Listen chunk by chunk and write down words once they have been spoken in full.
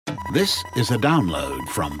This is a download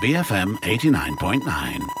from BFM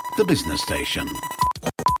 89.9, the business station.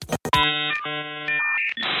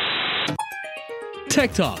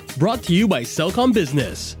 Tech Talk, brought to you by Cellcom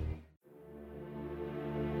Business.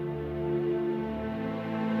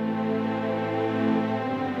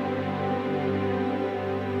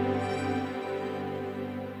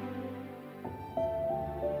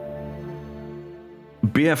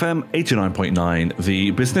 BFM 89.9,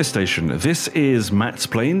 the business station. This is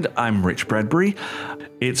Mattsplained. I'm Rich Bradbury.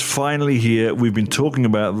 It's finally here. We've been talking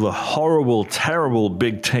about the horrible, terrible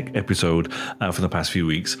big tech episode for the past few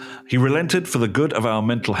weeks. He relented for the good of our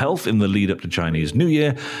mental health in the lead up to Chinese New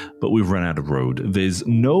Year, but we've run out of road. There's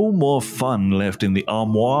no more fun left in the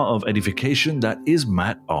armoire of edification that is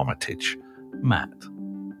Matt Armitage. Matt.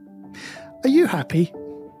 Are you happy?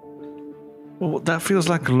 Well, that feels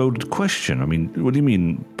like a loaded question. I mean, what do you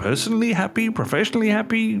mean? Personally happy? Professionally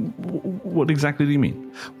happy? What exactly do you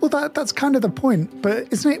mean? Well, that's kind of the point. But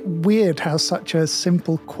isn't it weird how such a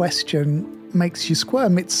simple question makes you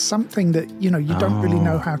squirm? It's something that, you don't really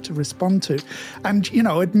know how to respond to. And,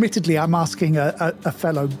 admittedly, I'm asking a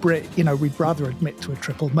fellow Brit, we'd rather admit to a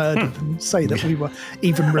triple murder than say that we were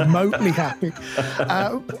even remotely happy,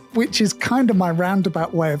 which is kind of my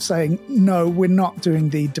roundabout way of saying, no, we're not doing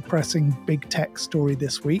the depressing big tech story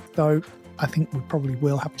this week, though I think we probably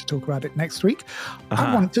will have to talk about it next week.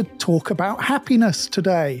 I want to talk about happiness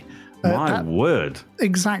today. My word.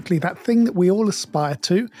 Exactly, that thing that we all aspire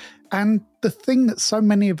to, and the thing that so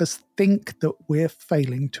many of us think that we're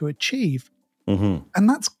failing to achieve. Mm-hmm. And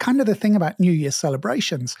that's kind of the thing about New Year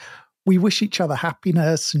celebrations. We wish each other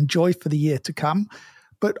happiness and joy for the year to come,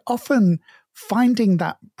 but often finding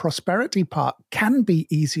that prosperity part can be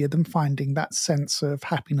easier than finding that sense of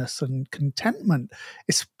happiness and contentment,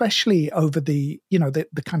 especially over the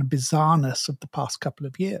kind of bizarreness of the past couple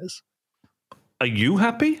of years. Are you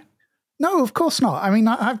happy? No, of course not. I mean,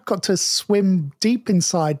 I've got to swim deep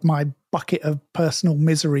inside my bucket of personal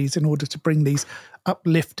miseries in order to bring these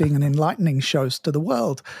uplifting and enlightening shows to the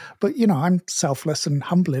world. But, I'm selfless and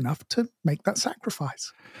humble enough to make that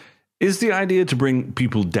sacrifice. Is the idea to bring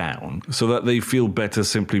people down so that they feel better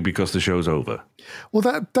simply because the show's over? Well,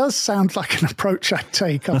 that does sound like an approach I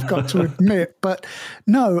take, I've got to admit. But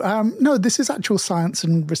no, this is actual science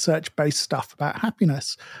and research-based stuff about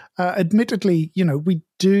happiness. Admittedly, we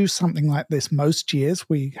do something like this most years.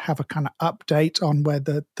 We have a kind of update on where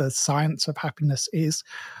the science of happiness is.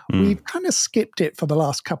 We've kind of skipped it for the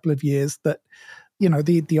last couple of years that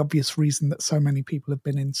the obvious reason that so many people have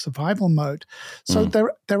been in survival mode. So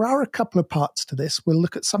there are a couple of parts to this. We'll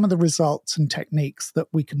look at some of the results and techniques that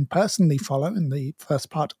we can personally follow in the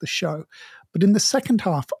first part of the show. But in the second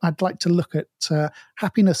half, I'd like to look at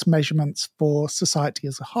happiness measurements for society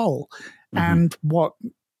as a whole and what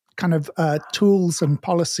kind of tools and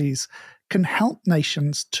policies can help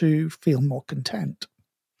nations to feel more content.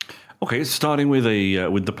 Okay, starting with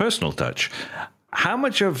the personal touch. How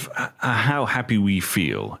much of how happy we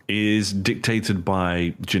feel is dictated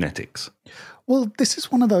by genetics? Well, this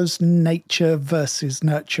is one of those nature versus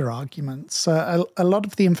nurture arguments. A lot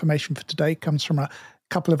of the information for today comes from a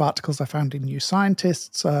couple of articles I found in New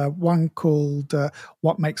Scientists, one called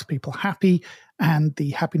What Makes People Happy and The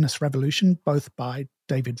Happiness Revolution, both by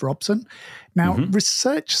David Robson. Now,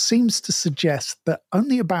 research seems to suggest that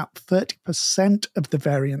only about 30% of the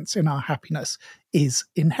variance in our happiness is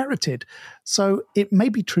inherited. So it may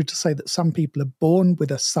be true to say that some people are born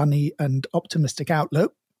with a sunny and optimistic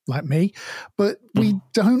outlook, like me, but we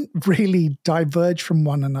don't really diverge from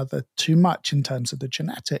one another too much in terms of the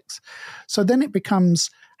genetics. So then it becomes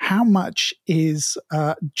how much is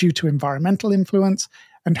due to environmental influence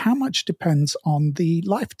and how much depends on the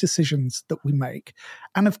life decisions that we make.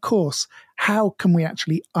 And of course, how can we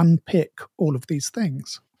actually unpick all of these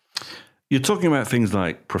things? You're talking about things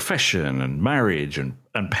like profession and marriage and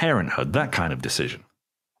parenthood, that kind of decision.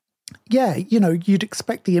 Yeah, you'd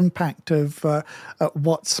expect the impact of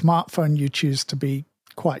what smartphone you choose to be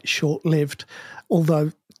quite short-lived,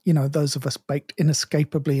 although, those of us baked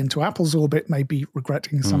inescapably into Apple's orbit may be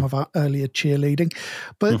regretting some of our earlier cheerleading.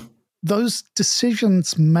 But those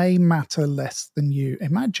decisions may matter less than you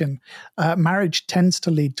imagine. Marriage tends to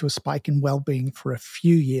lead to a spike in well-being for a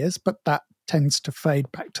few years, but that tends to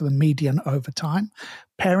fade back to the median over time.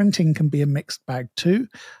 Parenting can be a mixed bag too.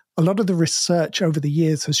 A lot of the research over the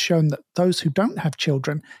years has shown that those who don't have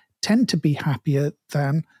children tend to be happier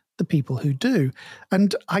than the people who do.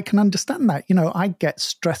 And I can understand that. I get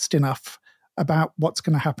stressed enough about what's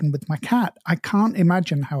going to happen with my cat. I can't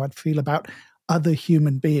imagine how I'd feel about other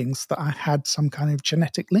human beings that I had some kind of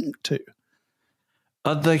genetic link to.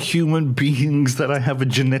 Other human beings that I have a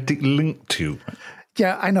genetic link to?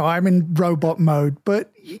 Yeah, I know I'm in robot mode,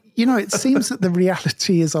 but it seems that the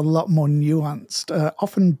reality is a lot more nuanced,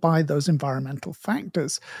 often by those environmental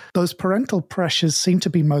factors. Those parental pressures seem to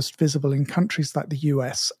be most visible in countries like the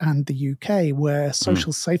US and the UK, where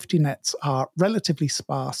social safety nets are relatively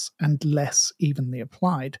sparse and less evenly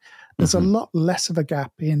applied. There's a lot less of a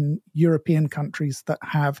gap in European countries that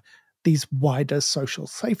have these wider social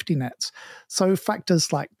safety nets. So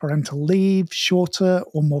factors like parental leave, shorter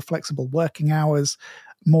or more flexible working hours,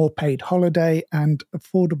 more paid holiday, and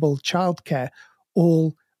affordable childcare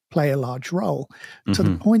all play a large role, to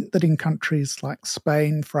the point that in countries like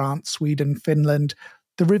Spain, France, Sweden, Finland,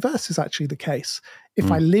 the reverse is actually the case.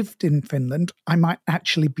 If I lived in Finland, I might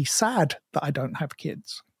actually be sad that I don't have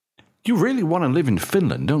kids. You really want to live in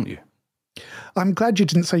Finland, don't you? I'm glad you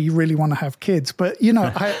didn't say you really want to have kids, but,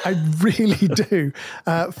 I really do.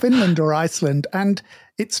 Finland or Iceland. And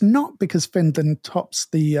it's not because Finland tops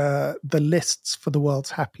the lists for the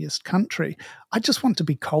world's happiest country. I just want to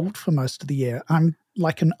be cold for most of the year. I'm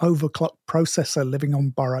like an overclocked processor living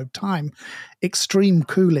on borrowed time. Extreme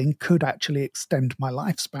cooling could actually extend my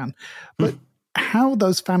lifespan. But how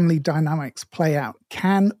those family dynamics play out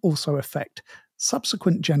can also affect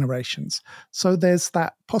subsequent generations. So there's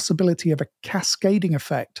that possibility of a cascading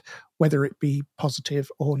effect, whether it be positive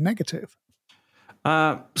or negative.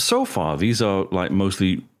 So far, these are like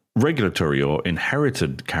mostly regulatory or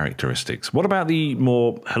inherited characteristics. What about the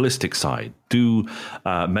more holistic side? Do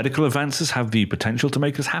medical advances have the potential to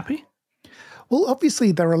make us happy? Well,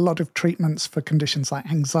 obviously, there are a lot of treatments for conditions like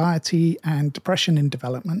anxiety and depression in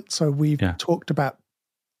development. So we've talked about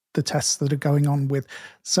the tests that are going on with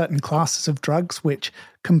certain classes of drugs, which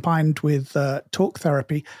combined with talk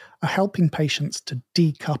therapy are helping patients to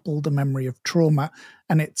decouple the memory of trauma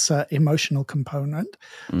and its emotional component.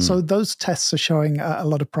 So those tests are showing a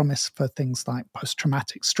lot of promise for things like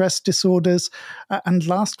post-traumatic stress disorders. And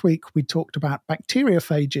last week, we talked about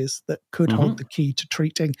bacteriophages that could hold the key to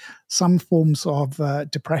treating some forms of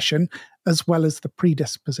depression, as well as the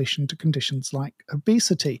predisposition to conditions like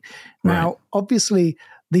obesity. Now, obviously,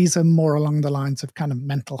 these are more along the lines of kind of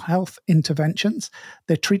mental health interventions.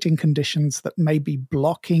 They're treating conditions that may be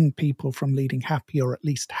blocking people from leading happy or at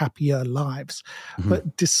least happier lives.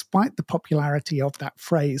 But despite the popularity of that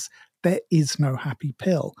phrase, there is no happy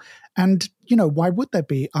pill. And, why would there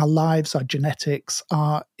be? Our lives, our genetics,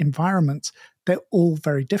 our environments, they're all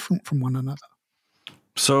very different from one another.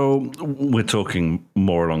 So we're talking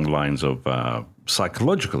more along the lines of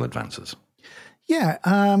psychological advances. Yeah,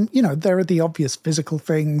 there are the obvious physical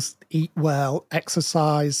things: eat well,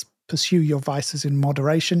 exercise, pursue your vices in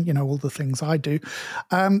moderation, all the things I do.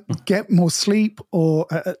 Get more sleep, or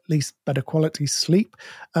at least better quality sleep.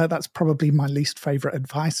 That's probably my least favorite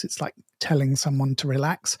advice. It's like telling someone to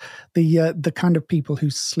relax. The kind of people who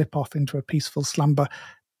slip off into a peaceful slumber,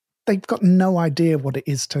 they've got no idea what it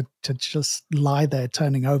is to just lie there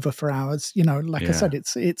turning over for hours. I said,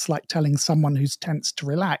 it's like telling someone who's tense to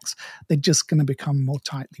relax. They're just going to become more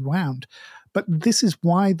tightly wound. But this is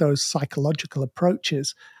why those psychological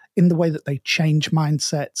approaches, in the way that they change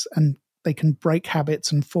mindsets and they can break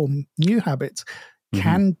habits and form new habits,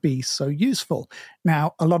 can be so useful.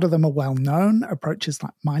 Now, a lot of them are well known. Approaches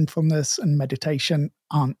like mindfulness and meditation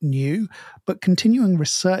aren't new, but continuing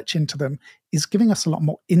research into them is giving us a lot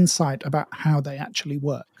more insight about how they actually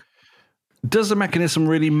work. Does the mechanism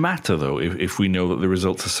really matter, though, if we know that the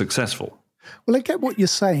results are successful? Well, I get what you're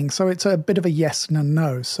saying. So it's a bit of a yes and a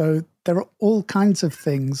no. So there are all kinds of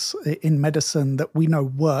things in medicine that we know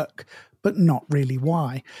work, but not really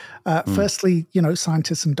why. Firstly,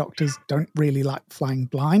 scientists and doctors don't really like flying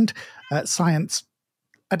blind. Science,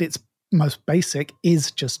 at its most basic,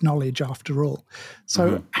 is just knowledge after all.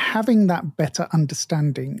 So having that better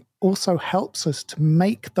understanding also helps us to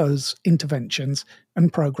make those interventions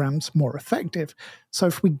and programs more effective. So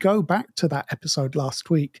if we go back to that episode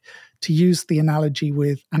last week, to use the analogy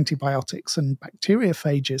with antibiotics and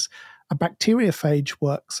bacteriophages, a bacteriophage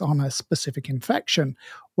works on a specific infection,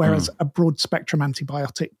 whereas a broad-spectrum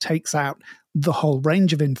antibiotic takes out the whole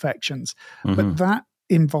range of infections. But that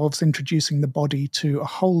involves introducing the body to a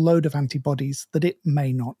whole load of antibodies that it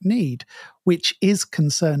may not need, which is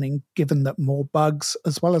concerning given that more bugs,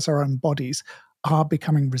 as well as our own bodies, are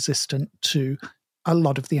becoming resistant to a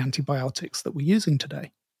lot of the antibiotics that we're using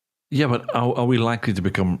today. Yeah, but are we likely to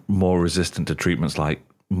become more resistant to treatments like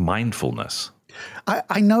mindfulness?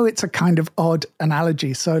 I know it's a kind of odd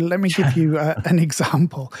analogy, so let me give you an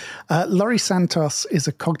example. Laurie Santos is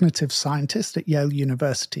a cognitive scientist at Yale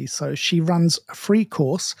University. So she runs a free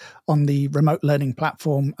course on the remote learning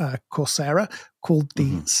platform Coursera called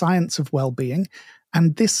The Science of Wellbeing.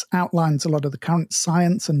 And this outlines a lot of the current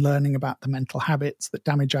science and learning about the mental habits that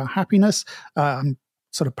damage our happiness. I'm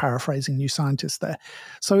sort of paraphrasing New Scientist there.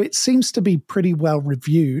 So it seems to be pretty well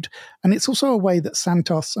reviewed. And it's also a way that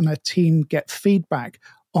Santos and her team get feedback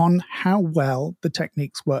on how well the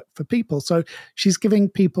techniques work for people. So she's giving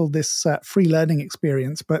people this free learning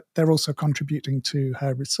experience, but they're also contributing to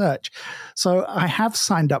her research. So I have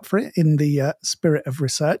signed up for it in the spirit of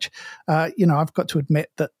research. I've got to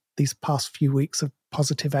admit that these past few weeks of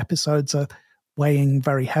positive episodes are weighing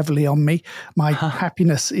very heavily on me. My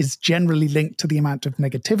happiness is generally linked to the amount of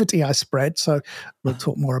negativity I spread. So we'll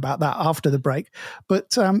talk more about that after the break.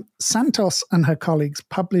 But Santos and her colleagues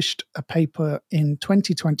published a paper in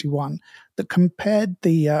 2021 that compared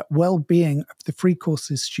the well-being of the free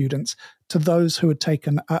courses students to those who had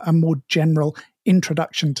taken a more general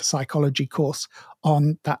introduction to psychology course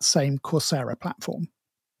on that same Coursera platform.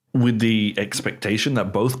 With the expectation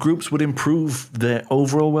that both groups would improve their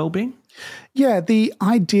overall well-being? Yeah, the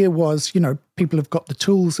idea was, people have got the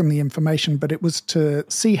tools and the information, but it was to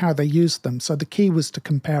see how they used them. So the key was to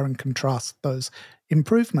compare and contrast those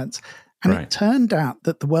improvements. And It turned out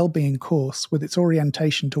that the wellbeing course, with its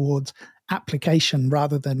orientation towards application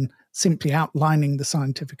rather than simply outlining the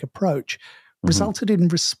scientific approach, resulted in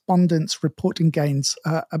respondents reporting gains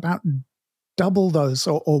about double those,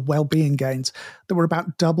 or well-being gains that were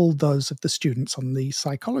about double those of the students on the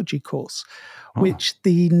psychology course, which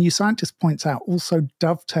the New Scientist points out also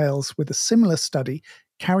dovetails with a similar study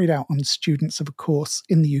carried out on students of a course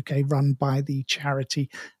in the UK run by the charity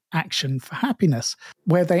Action for Happiness,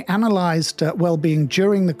 where they analysed well-being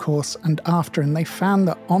during the course and after, and they found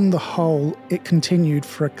that on the whole, it continued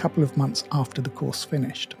for a couple of months after the course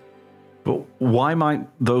finished. But why might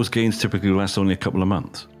those gains typically last only a couple of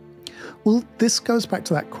months? Well, this goes back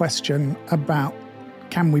to that question about,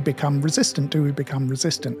 can we become resistant? Do we become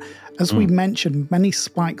resistant? As we mentioned, many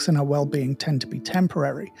spikes in our well-being tend to be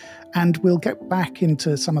temporary. And we'll get back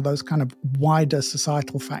into some of those kind of wider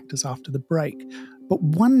societal factors after the break. But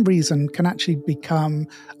one reason can actually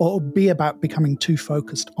be about becoming too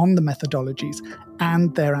focused on the methodologies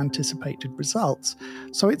and their anticipated results.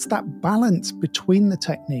 So it's that balance between the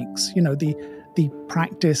techniques, the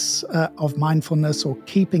practice of mindfulness or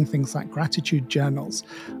keeping things like gratitude journals.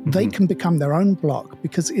 They can become their own block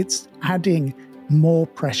because it's adding more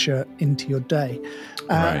pressure into your day.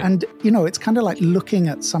 And, it's kind of like looking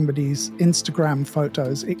at somebody's Instagram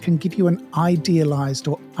photos. It can give you an idealized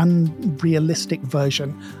or unrealistic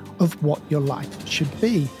version of what your life should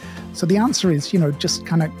be. So the answer is, just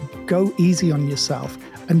kind of go easy on yourself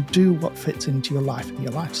and do what fits into your life and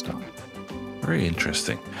your lifestyle. Very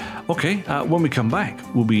interesting. Okay, when we come back,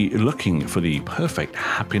 we'll be looking for the perfect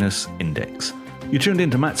happiness index. You tuned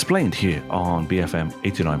in to Matsplained here on BFM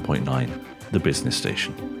 89.9, the business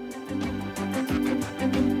station.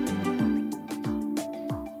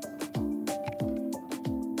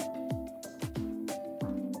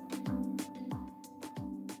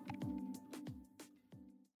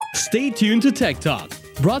 Stay tuned to Tech Talk,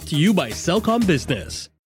 brought to you by Cellcom Business.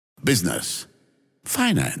 Business,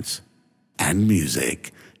 finance, and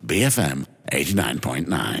music. BFM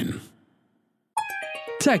 89.9.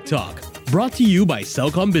 Tech Talk, brought to you by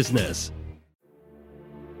Cellcom Business.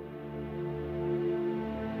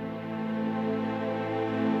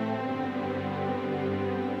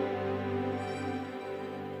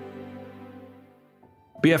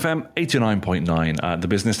 BFM 89.9, the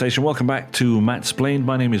business station. Welcome back to Matsplained.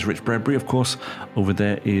 My name is Rich Bradbury. Of course, over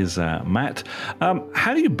there is Matt.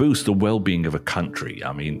 How do you boost the well-being of a country?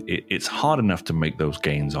 I mean, it's hard enough to make those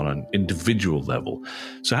gains on an individual level.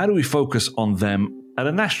 So how do we focus on them at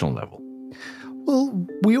a national level? Well,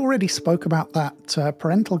 we already spoke about that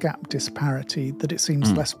parental gap disparity, that it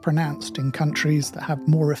seems less pronounced in countries that have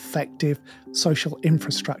more effective social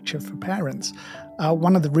infrastructure for parents.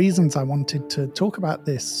 One of the reasons I wanted to talk about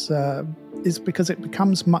this is because it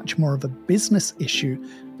becomes much more of a business issue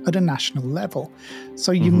at a national level.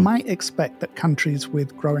 So you might expect that countries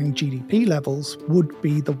with growing GDP levels would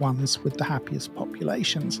be the ones with the happiest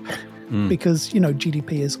populations because,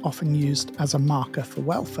 GDP is often used as a marker for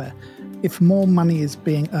welfare. If more money is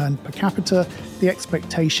being earned per capita, the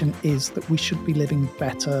expectation is that we should be living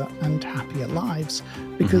better and happier lives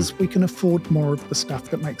because we can afford more of the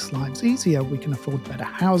stuff that makes lives easier. We can afford better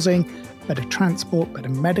housing, better transport, better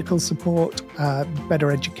medical support,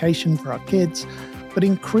 better education for our kids. But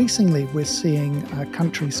increasingly, we're seeing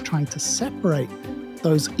countries trying to separate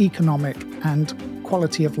those economic and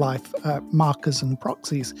quality of life markers and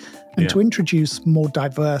proxies and to introduce more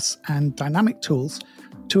diverse and dynamic tools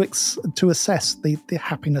to assess the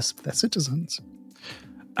happiness of their citizens.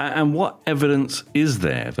 And what evidence is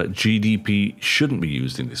there that GDP shouldn't be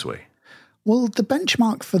used in this way? Well, the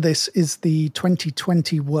benchmark for this is the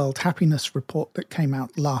 2020 World Happiness Report that came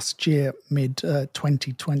out last year,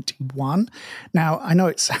 mid-2021. Now, I know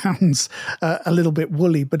it sounds a little bit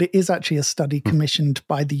woolly, but it is actually a study commissioned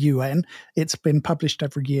by the UN. It's been published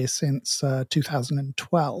every year since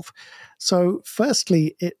 2012. So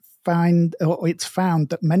firstly, it's found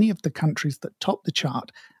that many of the countries that top the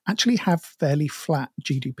chart actually have fairly flat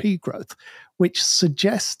GDP growth, which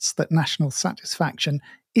suggests that national satisfaction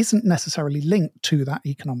isn't necessarily linked to that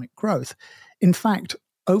economic growth. In fact,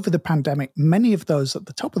 over the pandemic, many of those at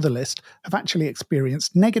the top of the list have actually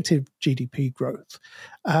experienced negative GDP growth.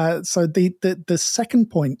 So the second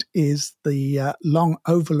point is the long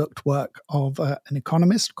overlooked work of an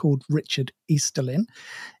economist called Richard Easterlin.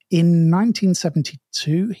 In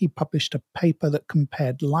 1972, he published a paper that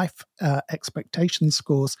compared life expectation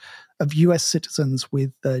scores of US citizens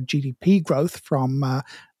with GDP growth from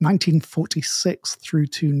 1946 through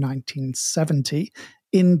to 1970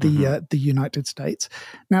 in the United States.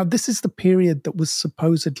 Now, this is the period that was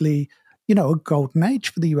supposedly, a golden age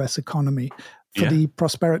for the US economy, for the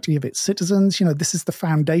prosperity of its citizens. This is the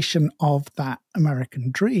foundation of that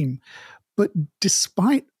American dream. But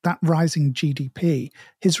despite that rising GDP,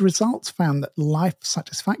 his results found that life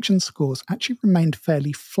satisfaction scores actually remained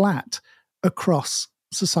fairly flat across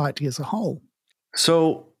society as a whole.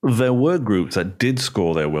 So there were groups that did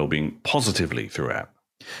score their well-being positively throughout.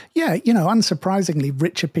 Yeah, unsurprisingly,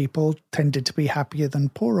 richer people tended to be happier than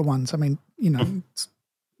poorer ones. I mean, it's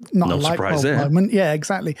not no a light bulb there. moment. Yeah,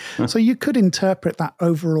 exactly. So you could interpret that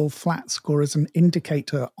overall flat score as an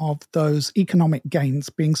indicator of those economic gains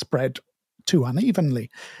being spread too unevenly.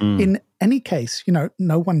 In any case,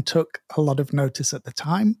 no one took a lot of notice at the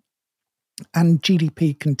time, and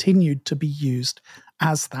GDP continued to be used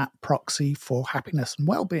as that proxy for happiness and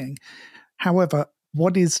well-being. However,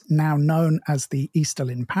 what is now known as the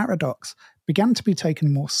Easterlin paradox began to be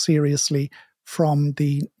taken more seriously from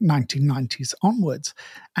the 1990s onwards.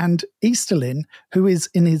 And Easterlin, who is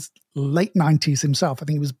in his late 90s himself, I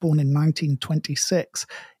think he was born in 1926,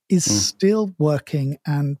 is still working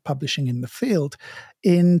and publishing in the field.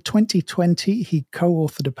 In 2020, he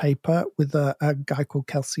co-authored a paper with a guy called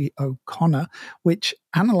Kelsey O'Connor, which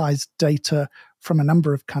analyzed data from a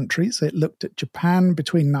number of countries. It looked at Japan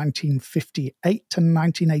between 1958 and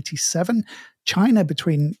 1987, China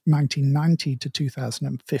between 1990 to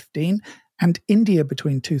 2015, and India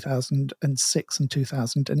between 2006 and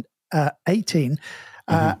 2018.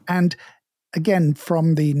 And again,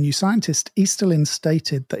 from the New Scientist, Easterlin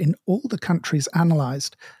stated that in all the countries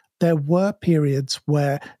analyzed, there were periods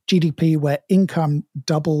where income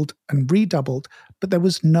doubled and redoubled, but there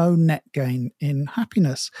was no net gain in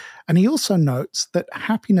happiness. And he also notes that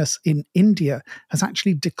happiness in India has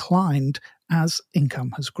actually declined as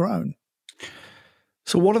income has grown.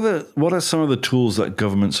 So what are some of the tools that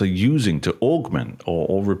governments are using to augment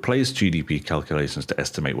or replace GDP calculations to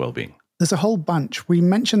estimate well-being? There's a whole bunch. We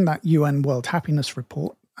mentioned that UN World Happiness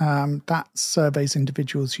Report. That surveys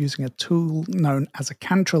individuals using a tool known as a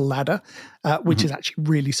Cantril ladder, which is actually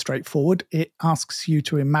really straightforward. It asks you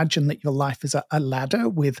to imagine that your life is a ladder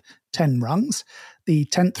with 10 rungs. The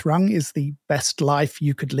 10th rung is the best life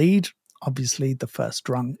you could lead. Obviously, the first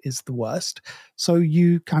rung is the worst. So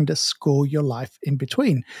you kind of score your life in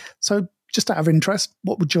between. So just out of interest,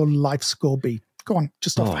 what would your life score be? Go on,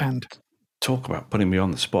 just offhand. Talk about putting me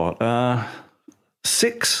on the spot.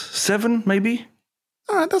 6, 7, maybe?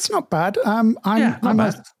 All right, that's not bad. I'm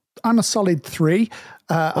a solid 3.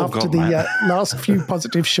 After the last few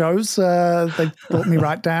positive shows, they brought me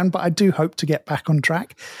right down, but I do hope to get back on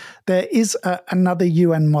track. There is another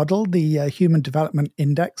UN model, the Human Development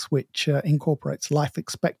Index, which incorporates life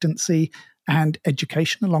expectancy and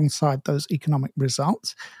education alongside those economic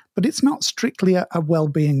results, but it's not strictly a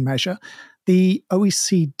well-being measure. The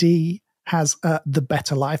OECD has the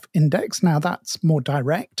Better Life Index. Now, that's more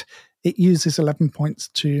direct. It uses 11 points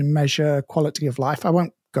to measure quality of life. I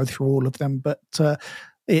won't go through all of them, but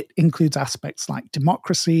it includes aspects like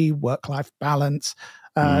democracy, work-life balance,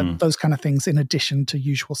 those kind of things, in addition to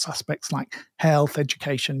usual suspects like health,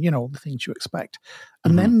 education, all the things you expect.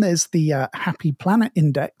 And then there's the Happy Planet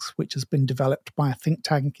Index, which has been developed by a think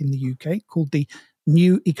tank in the UK called the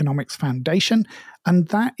New Economics Foundation, and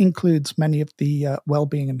that includes many of the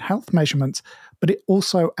well-being and health measurements, but it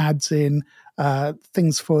also adds in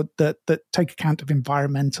things that take account of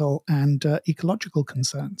environmental and ecological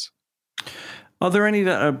concerns. Are there any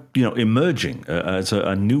that are emerging as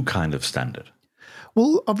a new kind of standard?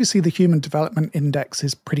 Well, obviously the Human Development Index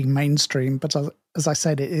is pretty mainstream, but as I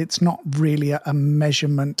said, it's not really a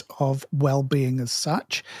measurement of well-being as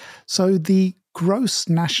such. So the Gross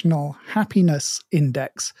National Happiness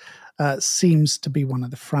Index seems to be one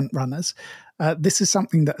of the front runners. This is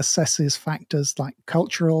something that assesses factors like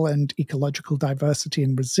cultural and ecological diversity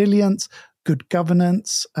and resilience, good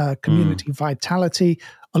governance, community vitality,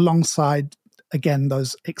 alongside, again,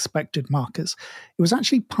 those expected markers. It was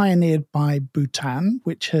actually pioneered by Bhutan,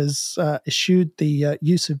 which has eschewed the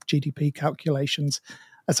use of GDP calculations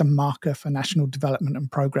as a marker for national development and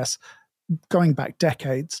progress going back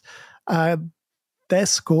decades. Their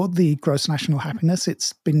score, the Gross National Happiness,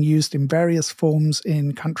 it's been used in various forms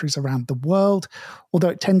in countries around the world, although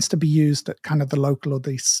it tends to be used at kind of the local or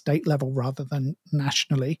the state level rather than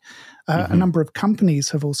nationally. A number of companies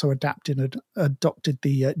have also adopted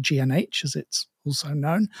the GNH, as it's also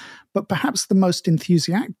known, but perhaps the most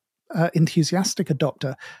enthusiastic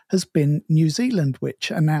adopter has been New Zealand,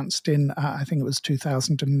 which announced in, I think it was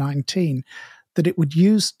 2019, that it would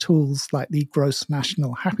use tools like the Gross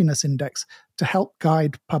National Happiness Index to help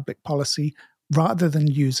guide public policy rather than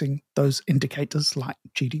using those indicators like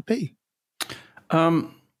GDP.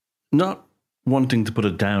 Not wanting to put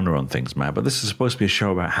a downer on things, Matt, but this is supposed to be a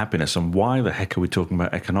show about happiness, and why the heck are we talking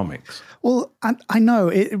about economics? Well, I know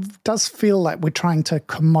it does feel like we're trying to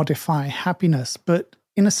commodify happiness, but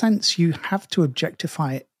in a sense, you have to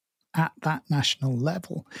objectify it at that national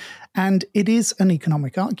level. And it is an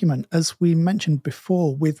economic argument. As we mentioned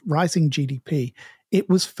before, with rising GDP, it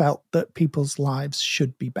was felt that people's lives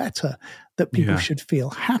should be better, that people should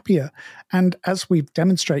feel happier. And as we've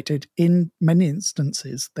demonstrated, in many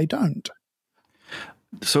instances, they don't.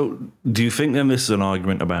 So do you think then this is an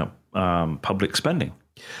argument about public spending?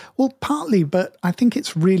 Well, partly, but I think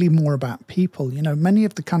it's really more about people. You know, many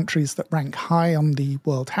of the countries that rank high on the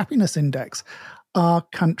World Happiness Index are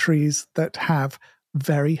countries that have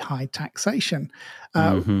very high taxation.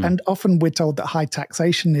 And often we're told that high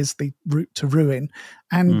taxation is the route to ruin.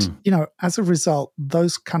 And, you know, as a result,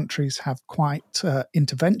 those countries have quite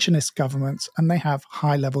interventionist governments and they have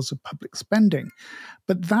high levels of public spending.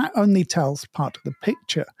 But that only tells part of the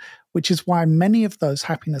picture, which is why many of those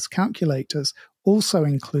happiness calculators also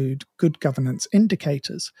include good governance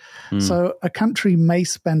indicators. So a country may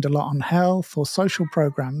spend a lot on health or social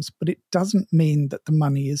programs, but it doesn't mean that the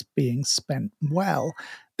money is being spent well.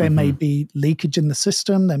 There may be leakage in the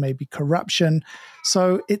system, there may be corruption.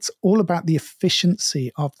 So it's all about the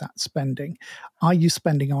efficiency of that spending. Are you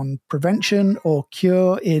spending on prevention or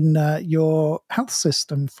cure in your health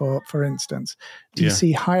system, for instance? Do you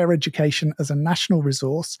see higher education as a national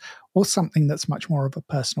resource or something that's much more of a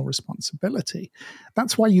personal responsibility?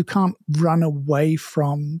 That's why you can't run away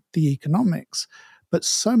from the economics, but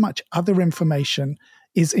so much other information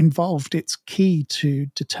is involved. It's key to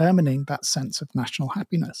determining that sense of national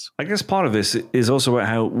happiness. I guess part of this is also about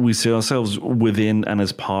how we see ourselves within and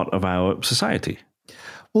as part of our society.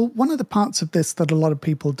 Well, one of the parts of this that a lot of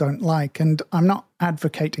people don't like, and I'm not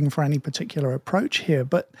advocating for any particular approach here,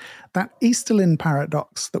 but that Easterlin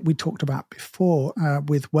paradox that we talked about before,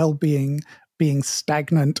 with well-being being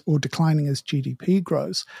stagnant or declining as GDP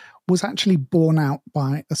grows, was actually borne out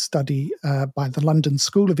by a study by the London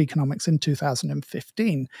School of Economics in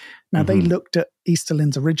 2015. Now, they looked at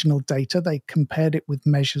Easterlin's original data, they compared it with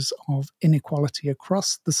measures of inequality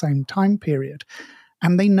across the same time period,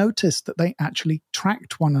 and they noticed that they actually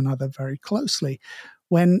tracked one another very closely.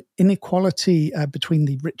 When inequality between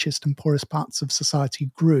the richest and poorest parts of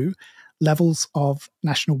society grew, levels of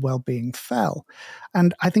national well-being fell.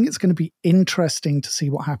 And I think it's going to be interesting to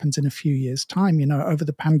see what happens in a few years' time. You know, over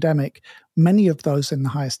the pandemic, many of those in the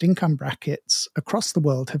highest income brackets across the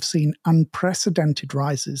world have seen unprecedented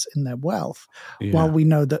rises in their wealth, while we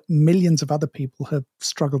know that millions of other people have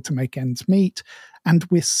struggled to make ends meet. And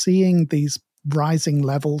we're seeing these rising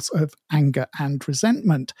levels of anger and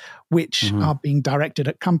resentment, which are being directed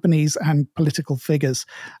at companies and political figures.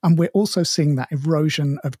 And we're also seeing that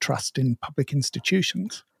erosion of trust in public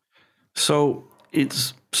institutions. So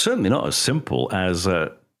it's certainly not as simple as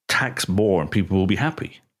tax more and people will be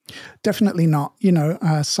happy. Definitely not. You know,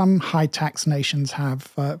 some high tax nations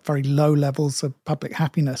have very low levels of public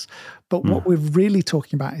happiness. But what we're really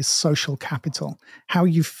talking about is social capital, how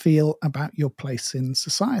you feel about your place in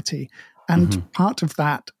society. And part of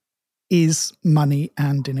that is money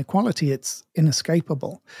and inequality. It's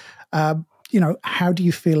inescapable. You know, how do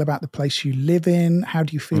you feel about the place you live in? How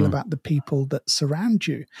do you feel about the people that surround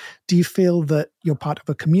you? Do you feel that you're part of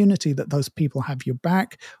a community, that those people have your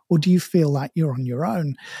back? Or do you feel like you're on your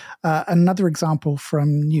own? Another example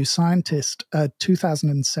from New Scientist, a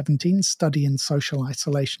 2017 study in social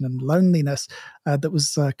isolation and loneliness that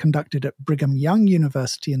was conducted at Brigham Young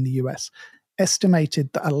University in the US.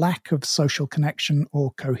 estimated that a lack of social connection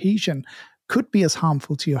or cohesion could be as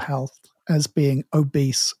harmful to your health as being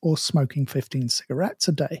obese or smoking 15 cigarettes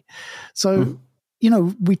a day. So,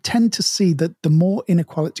 we tend to see that the more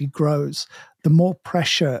inequality grows, the more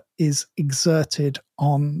pressure is exerted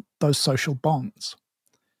on those social bonds.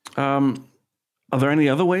 Are there any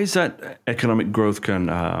other ways that economic growth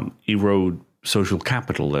can erode social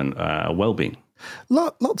capital and well-being?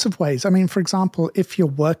 Lots of ways. I mean, for example, if you're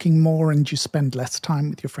working more and you spend less time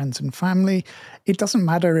with your friends and family, it doesn't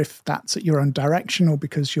matter if that's at your own direction or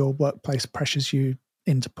because your workplace pressures you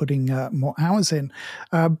into putting more hours in.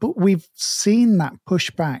 But we've seen that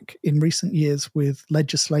pushback in recent years with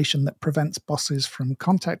legislation that prevents bosses from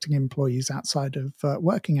contacting employees outside of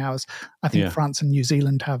working hours. I think France and New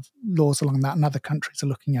Zealand have laws along that, and other countries are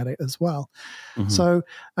looking at it as well. So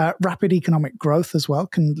rapid economic growth as well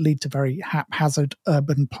can lead to very haphazard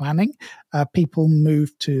urban planning. People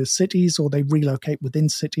move to cities or they relocate within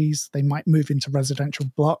cities. They might move into residential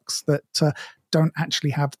blocks that don't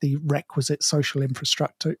actually have the requisite social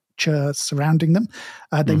infrastructure surrounding them.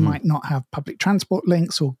 They might not have public transport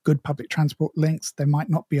links or good public transport links. There might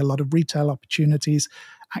not be a lot of retail opportunities,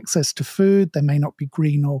 access to food. There may not be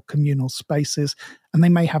green or communal spaces, and they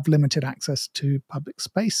may have limited access to public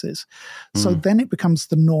spaces. So then it becomes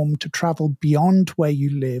the norm to travel beyond where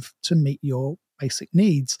you live to meet your basic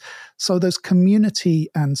needs. So those community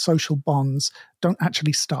and social bonds don't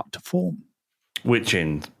actually start to form. Which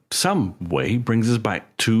in some way brings us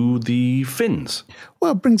back to the Finns.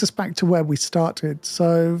 Well, it brings us back to where we started.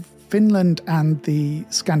 So Finland and the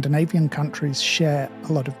Scandinavian countries share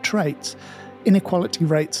a lot of traits. Inequality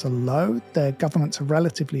rates are low, their governments are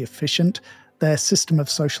relatively efficient, their system of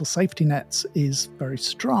social safety nets is very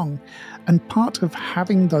strong. And part of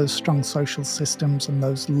having those strong social systems and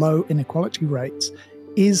those low inequality rates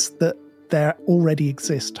is that there already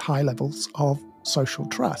exist high levels of social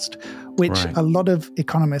trust, which a lot of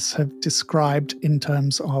economists have described in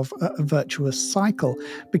terms of a virtuous cycle,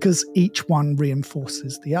 because each one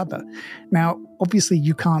reinforces the other. Now, obviously,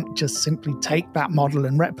 you can't just simply take that model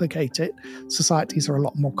and replicate it. Societies are a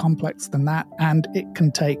lot more complex than that, and it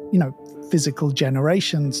can take, physical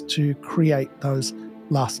generations to create those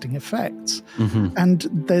lasting effects. And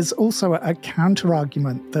there's also a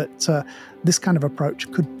counter-argument that this kind of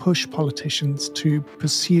approach could push politicians to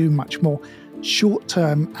pursue much more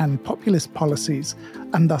short-term and populist policies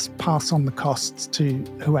and thus pass on the costs to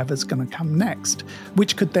whoever's going to come next,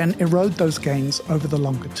 which could then erode those gains over the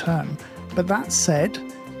longer term. But that said,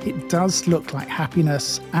 it does look like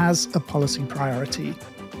happiness as a policy priority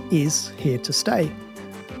is here to stay.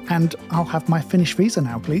 And I'll have my Finnish visa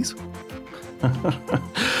now, please.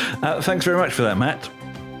 Thanks very much for that, Matt.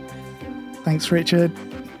 Thanks, Richard.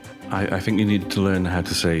 I think you need to learn how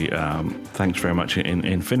to say thanks very much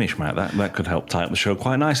in Finnish, Matt. That could help tie up the show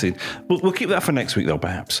quite nicely. We'll keep that for next week, though,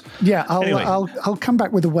 perhaps. Yeah, Anyway. I'll come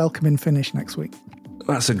back with a welcome in Finnish next week.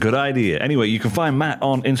 That's a good idea. Anyway, you can find Matt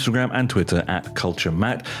on Instagram and Twitter at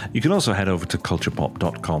CultureMatt. You can also head over to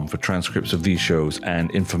culturepop.com for transcripts of these shows and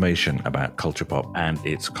information about Culture Pop and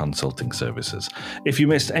its consulting services. If you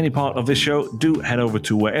missed any part of this show, do head over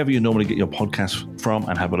to wherever you normally get your podcasts from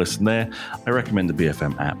and have a listen there. I recommend the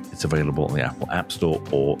BFM app. It's available on the Apple App Store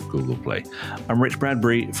or Google Play. I'm Rich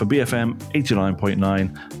Bradbury for BFM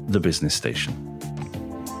 89.9, the business station.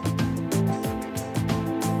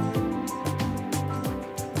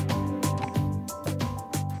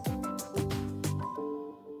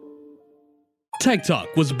 Tech Talk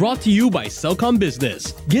was brought to you by Cellcom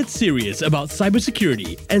Business. Get serious about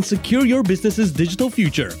cybersecurity and secure your business's digital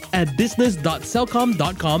future at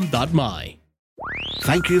business.cellcom.com.my.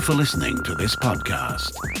 Thank you for listening to this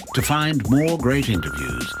podcast. To find more great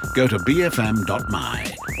interviews, go to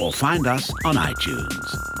bfm.my or find us on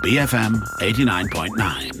iTunes. BFM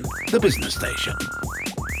 89.9, the business station.